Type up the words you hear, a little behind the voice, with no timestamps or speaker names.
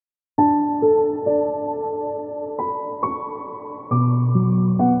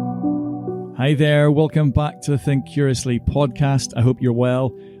Hi there, welcome back to the Think Curiously podcast. I hope you're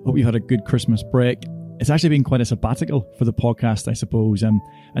well. I hope you had a good Christmas break. It's actually been quite a sabbatical for the podcast, I suppose.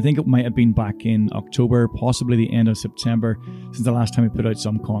 I think it might have been back in October, possibly the end of September, since the last time we put out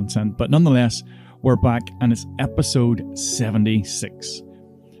some content. But nonetheless, we're back and it's episode 76.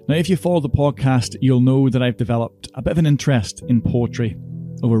 Now, if you follow the podcast, you'll know that I've developed a bit of an interest in poetry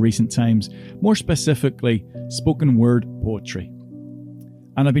over recent times, more specifically, spoken word poetry.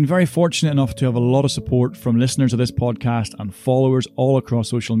 And I've been very fortunate enough to have a lot of support from listeners of this podcast and followers all across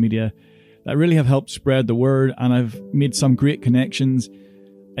social media that really have helped spread the word, and I've made some great connections.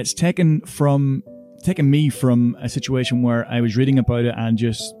 It's taken me from a situation where I was reading about it and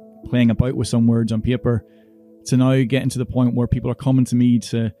just playing about with some words on paper to now getting to the point where people are coming to me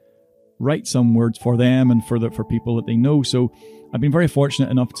to write some words for them and for people that they know. So I've been very fortunate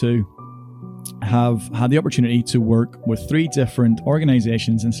enough to have had the opportunity to work with 3 different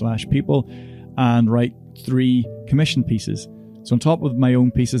organizations and people and write 3 commission pieces. So on top of my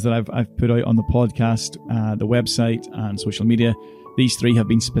own pieces that I've put out on the podcast, the website and social media, these 3 have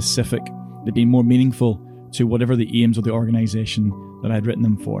been specific. They've been more meaningful to whatever the aims of the organization that I'd written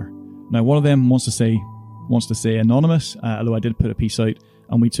them for. Now, one of them wants to say anonymous, although I did put a piece out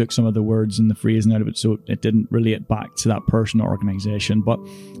and we took some of the words and the phrasing out of it, so it didn't relate back to that person or organization. But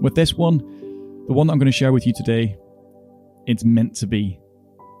with this one, the one that I'm going to share with you today, it's meant to be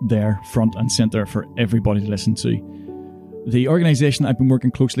there, front and center for everybody to listen to. The organisation I've been working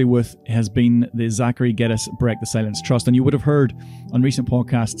closely with has been the Zachary, Geddis, Break the Silence Trust, and you would have heard on recent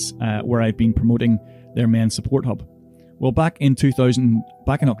podcasts where I've been promoting their men's support hub. Well, back in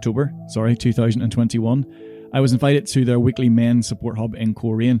October 2021, I was invited to their weekly men's support hub in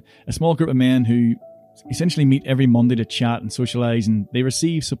Coleraine, a small group of men who essentially meet every Monday to chat and socialise, and they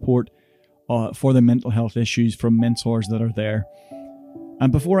receive support for their mental health issues from mentors that are there.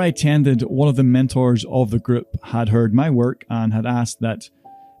 And before I attended, one of the mentors of the group had heard my work and had asked that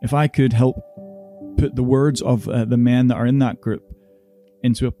if I could help put the words of the men that are in that group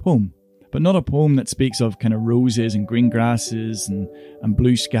into a poem, but not a poem that speaks of kind of roses and green grasses and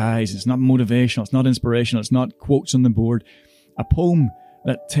blue skies. It's not motivational, it's not inspirational, it's not quotes on the board. A poem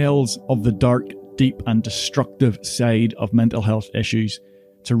that tells of the dark, deep and destructive side of mental health issues,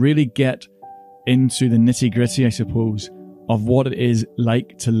 to really get into the nitty-gritty, I suppose, of what it is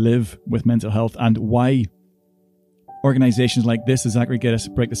like to live with mental health and why organisations like this, the Zachary,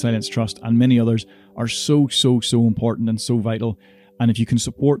 Geddis, Break the Silence Trust and many others are so important and so vital. And if you can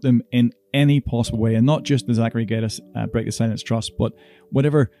support them in any possible way, and not just the Zachary, Geddis, Break the Silence Trust, but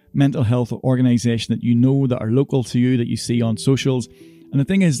whatever mental health organisation that you know that are local to you, that you see on socials. And the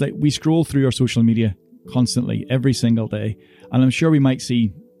thing is that we scroll through our social media constantly, every single day, and I'm sure we might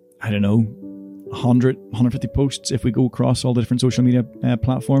see, 100, 150 posts if we go across all the different social media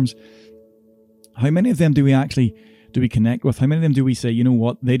platforms. How many of them do we connect with? How many of them do we say, you know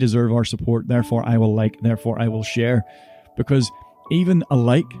what, they deserve our support, therefore I will like, therefore I will share? Because even a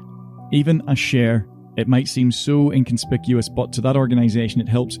like, even a share, it might seem so inconspicuous, but to that organisation it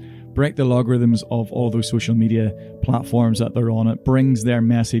helps break the logarithms of all those social media platforms that they're on. It brings their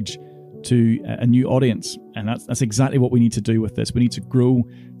message to a new audience, and that's exactly what we need to do with this. We need to grow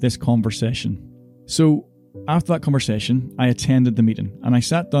this conversation. So after that conversation, I attended the meeting and I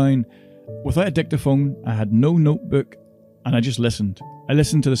sat down without a dictaphone. I had no notebook and I just listened. I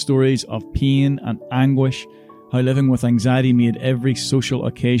listened to the stories of pain and anguish, how living with anxiety made every social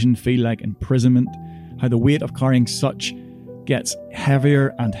occasion feel like imprisonment, how the weight of carrying such gets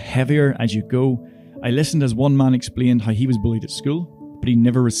heavier and heavier as you go. I listened as one man explained how he was bullied at school, but he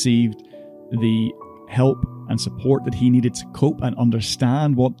never received the help and support that he needed to cope and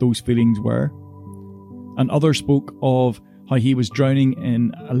understand what those feelings were. And others spoke of how he was drowning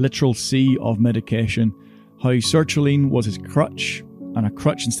in a literal sea of medication, how sertraline was his crutch, and a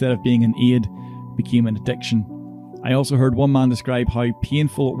crutch instead of being an aid became an addiction. I also heard one man describe how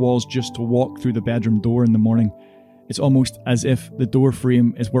painful it was just to walk through the bedroom door in the morning. It's almost as if the door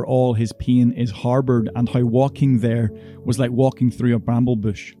frame is where all his pain is harboured, and how walking there was like walking through a bramble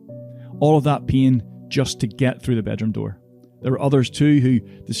bush. All of that pain just to get through the bedroom door. There were others too who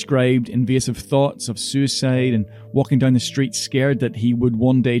described invasive thoughts of suicide and walking down the street scared that he would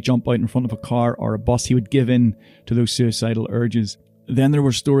one day jump out in front of a car or a bus. He would give in to those suicidal urges. Then there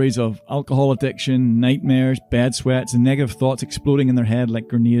were stories of alcohol addiction, nightmares, bed sweats, and negative thoughts exploding in their head like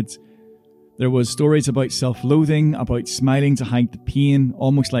grenades. There was stories about self-loathing, about smiling to hide the pain,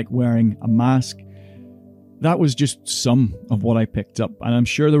 almost like wearing a mask. That was just some of what I picked up, and I'm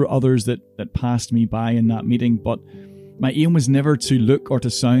sure there were others that passed me by in that meeting, but my aim was never to look or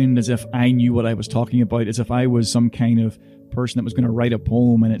to sound as if I knew what I was talking about, as if I was some kind of person that was going to write a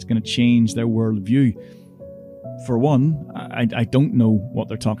poem and it's going to change their worldview. For one, I don't know what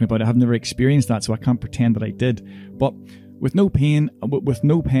they're talking about. I have never experienced that, so I can't pretend that I did. But with no pen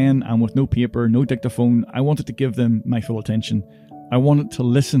and with no paper, no dictaphone, I wanted to give them my full attention. I wanted to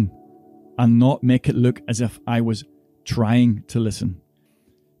listen and not make it look as if I was trying to listen.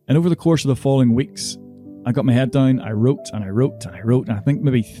 And over the course of the following weeks, I got my head down, I wrote, and I think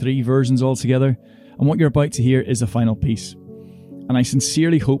maybe 3 versions altogether. And what you're about to hear is the final piece. And I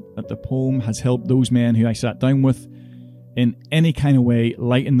sincerely hope that the poem has helped those men who I sat down with in any kind of way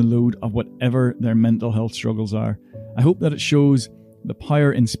lighten the load of whatever their mental health struggles are. I hope that it shows the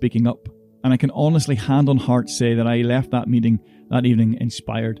power in speaking up. And I can honestly, hand on heart, say that I left that meeting that evening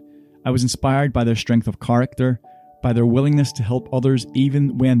inspired. I was inspired by their strength of character, by their willingness to help others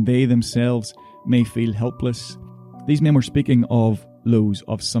even when they themselves may feel helpless. These men were speaking of lows,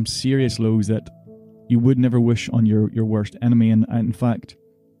 of some serious lows that you would never wish on your worst enemy. And in fact,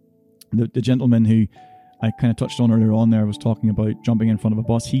 the gentleman who I kind of touched on earlier on there was talking about jumping in front of a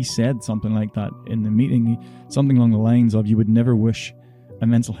bus. He said something like that in the meeting, something along the lines of, you would never wish a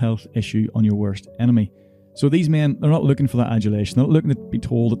mental health issue on your worst enemy. So these men, they're not looking for that adulation. They're not looking to be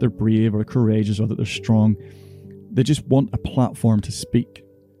told that they're brave or courageous or that they're strong. They just want a platform to speak.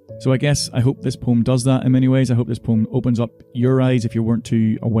 So I guess I hope this poem does that in many ways. I hope this poem opens up your eyes if you weren't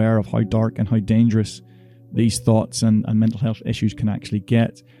too aware of how dark and how dangerous these thoughts and mental health issues can actually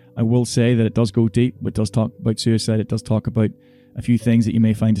get. I will say that it does go deep. It does talk about suicide. It does talk about a few things that you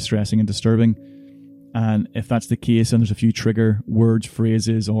may find distressing and disturbing. And if that's the case and there's a few trigger words,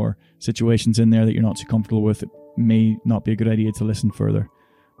 phrases, or situations in there that you're not too comfortable with, it may not be a good idea to listen further.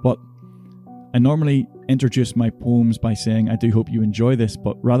 But I normally introduce my poems by saying, I do hope you enjoy this,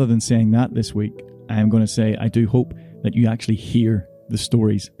 but rather than saying that this week, I am going to say, I do hope that you actually hear the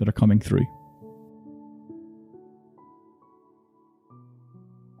stories that are coming through.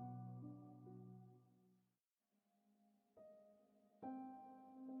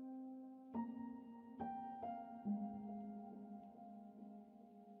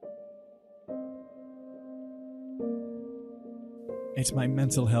 It's my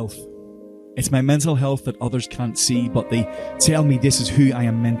mental health. It's my mental health that others can't see, but they tell me this is who I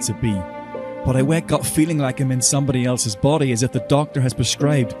am meant to be. But I wake up feeling like I'm in somebody else's body, as if the doctor has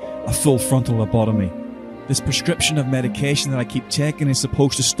prescribed a full frontal lobotomy. This prescription of medication that I keep taking is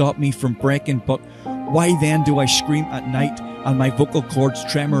supposed to stop me from breaking, but why then do I scream at night and my vocal cords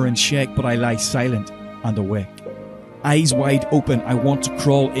tremor and shake, but I lie silent and awake? Eyes wide open, I want to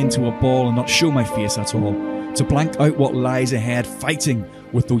crawl into a ball and not show my face at all, to blank out what lies ahead, fighting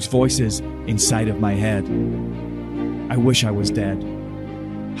with those voices inside of my head. I wish I was dead.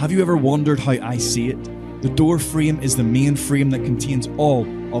 Have you ever wondered how I see it? The door frame is the main frame that contains all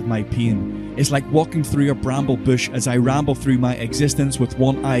of my pain. It's like walking through a bramble bush as I ramble through my existence with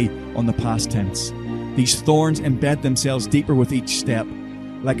one eye on the past tense. These thorns embed themselves deeper with each step,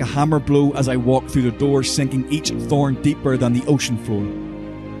 like a hammer blow as I walk through the door, sinking each thorn deeper than the ocean floor.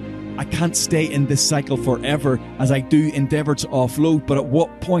 I can't stay in this cycle forever as I do endeavour to offload, but at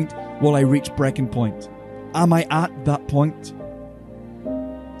what point will I reach breaking point? Am I at that point?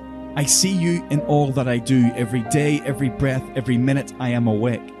 I see you in all that I do, every day, every breath, every minute I am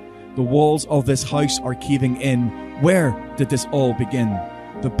awake. The walls of this house are caving in. Where did this all begin?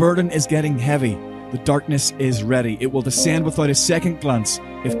 The burden is getting heavy. The darkness is ready. It will descend without a second glance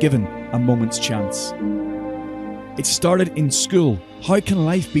if given a moment's chance. It started in school. How can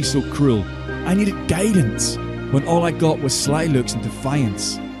life be so cruel? I needed guidance when all I got was sly looks and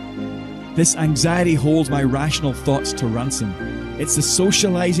defiance. This anxiety holds my rational thoughts to ransom. It's the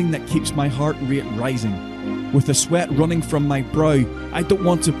socializing that keeps my heart rate rising. With the sweat running from my brow, I don't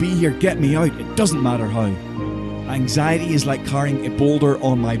want to be here, get me out, it doesn't matter how. Anxiety is like carrying a boulder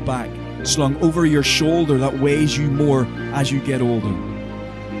on my back, slung over your shoulder that weighs you more as you get older.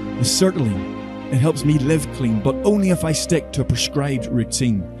 Certainly, it helps me live clean, but only if I stick to a prescribed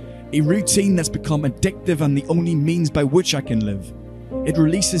routine. A routine that's become addictive and the only means by which I can live. It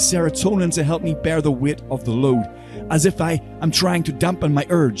releases serotonin to help me bear the weight of the load, as if I am trying to dampen my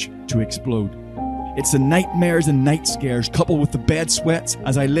urge to explode. It's the nightmares and night scares coupled with the bed sweats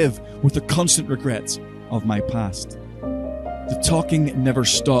as I live with the constant regrets of my past. The talking never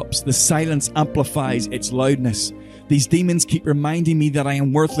stops. The silence amplifies its loudness. These demons keep reminding me that I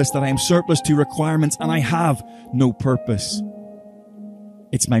am worthless, that I am surplus to requirements, and I have no purpose.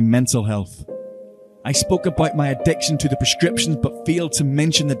 It's my mental health. I spoke about my addiction to the prescriptions but failed to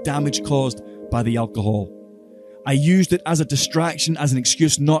mention the damage caused by the alcohol. I used it as a distraction, as an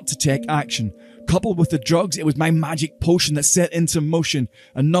excuse not to take action. Coupled with the drugs, it was my magic potion that set into motion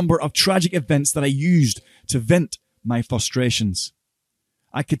a number of tragic events that I used to vent my frustrations.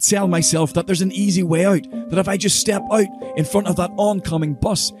 I could tell myself that there's an easy way out, that if I just step out in front of that oncoming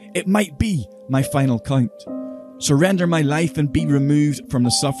bus, it might be my final count. Surrender my life and be removed from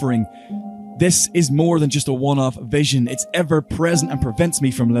the suffering. This is more than just a one-off vision. It's ever present and prevents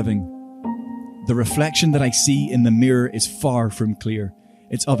me from living. The reflection that I see in the mirror is far from clear.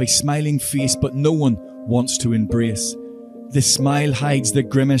 It's of a smiling face, but no one wants to embrace. This smile hides the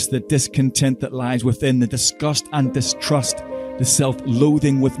grimace, the discontent that lies within, the disgust and distrust, the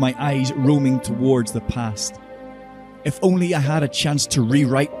self-loathing with my eyes roaming towards the past. If only I had a chance to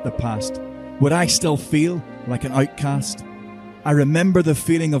rewrite the past, would I still feel like an outcast? I remember the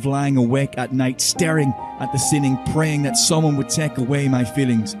feeling of lying awake at night, staring at the ceiling, praying that someone would take away my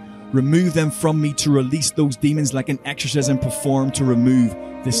feelings, remove them from me, to release those demons like an exorcism performed to remove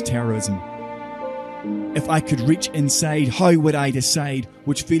this terrorism. If I could reach inside, how would I decide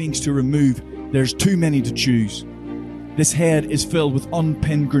which feelings to remove? There's too many to choose. This head is filled with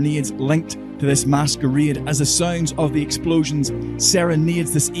unpinned grenades linked to this masquerade, as the sounds of the explosions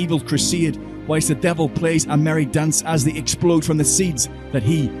serenades this evil crusade, whilst the devil plays a merry dance as they explode from the seeds that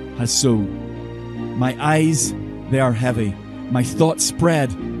he has sowed. My eyes, they are heavy. My thoughts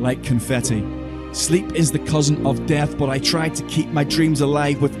spread like confetti. Sleep is the cousin of death, but I try to keep my dreams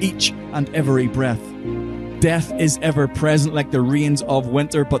alive with each and every breath. Death is ever present like the rains of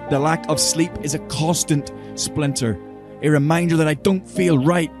winter, but the lack of sleep is a constant splinter. A reminder that I don't feel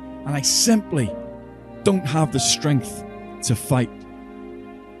right, and I simply don't have the strength to fight.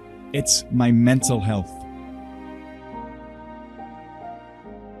 It's my mental health.